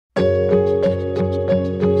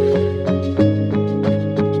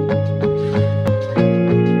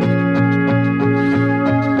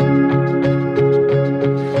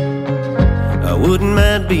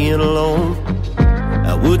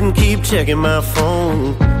wouldn't keep checking my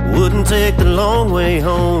phone, wouldn't take the long way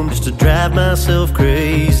home just to drive myself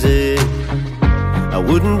crazy. I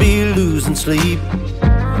wouldn't be losing sleep,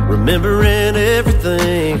 remembering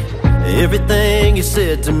everything, everything you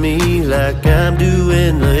said to me, like I'm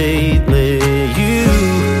doing lately.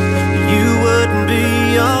 You wouldn't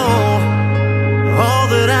be all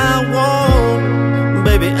that I want.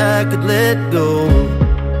 Baby, I could let go.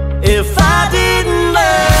 If I didn't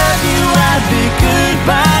love you, I'd be good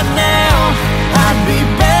by now. I'd be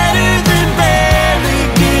better than barely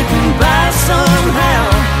getting by somehow.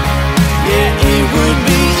 Yeah, it would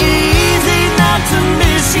be easy not to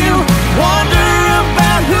miss you, wonder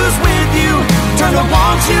about who's with you, turn to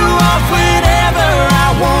want you off whenever I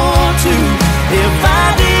want to. If I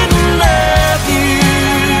didn't love you,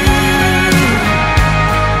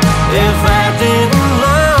 if I didn't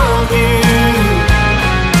love you.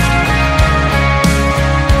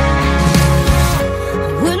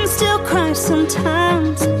 I wouldn't still cry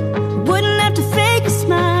sometimes, wouldn't have to fake a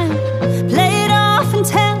smile, play it off and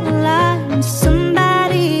tell a lie when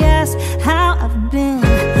somebody asks how I've been.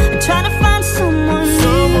 I'm trying to find someone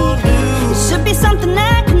new. It should be something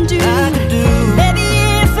I can do. Baby,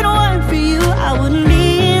 if it weren't for you, I wouldn't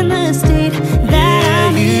be in the state that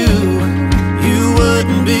I'm in. You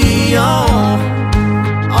wouldn't be all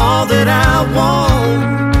that I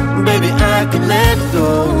want. Baby, I could let go.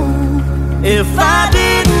 If I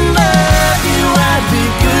didn't love you, I'd be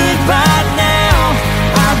good by now.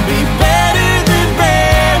 I'd be better than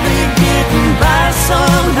barely getting by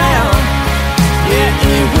somehow. Yeah,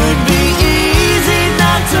 it would be easy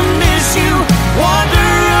not to miss you, wonder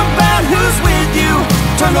about who's with you,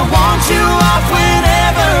 turn to want you off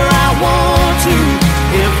whenever I want to.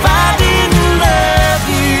 If I didn't love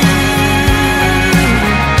you,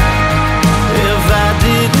 if I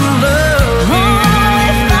didn't love you,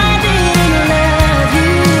 If I didn't love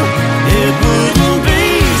you, it wouldn't be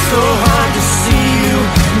so hard to see you,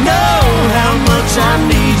 know how much I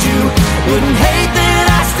need you, wouldn't hate that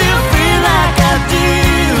I still feel like I do.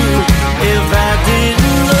 If I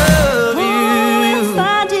didn't love you, if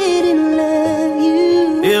I didn't love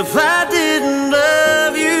you, if I didn't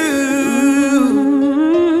love you,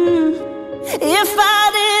 if I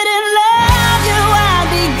didn't love you, I'd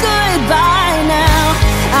be good by now.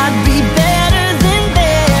 I'd be better than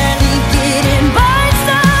barely getting by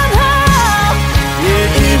somehow.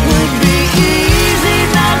 yeah, it would be easy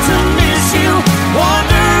not to miss you,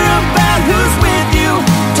 wonder about who's with you,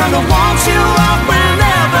 turn to want you off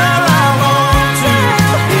whenever I want to.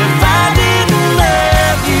 If I didn't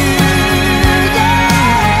love you,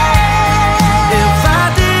 if I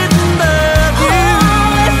didn't love you,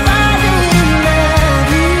 If I didn't love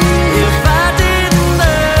you, if I didn't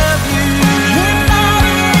love you, if I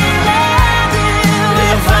didn't love you,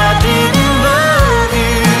 if I didn't love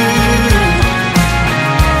you.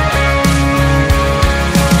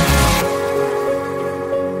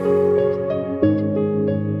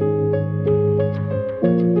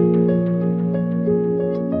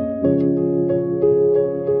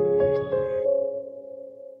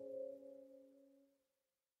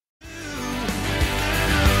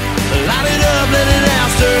 Light it up, let it out,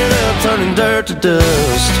 stir it up, turning dirt to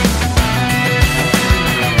dust.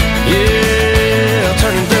 Yeah,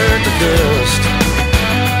 turning dirt to dust.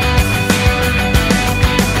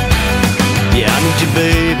 Yeah, I need you,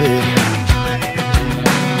 baby,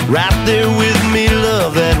 right there with me,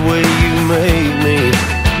 love, that way you made me.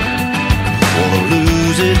 Wanna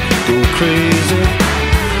lose it, go crazy.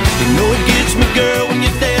 You know it gets me, girl, when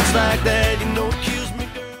you dance like that. You know it kills me,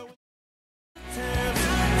 girl.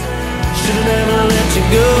 Should've never let you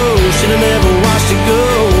go, should've never watched you go.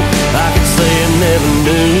 I could say I never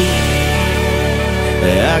knew,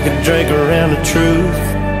 I could drink around the truth,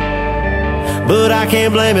 but I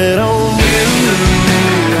can't blame it on you.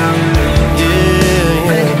 Yeah.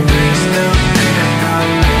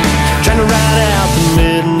 Trying to ride out the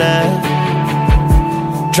midnight,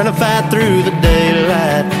 trying to fight through the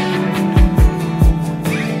daylight,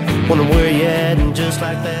 wondering where you at, and just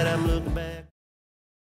like that I'm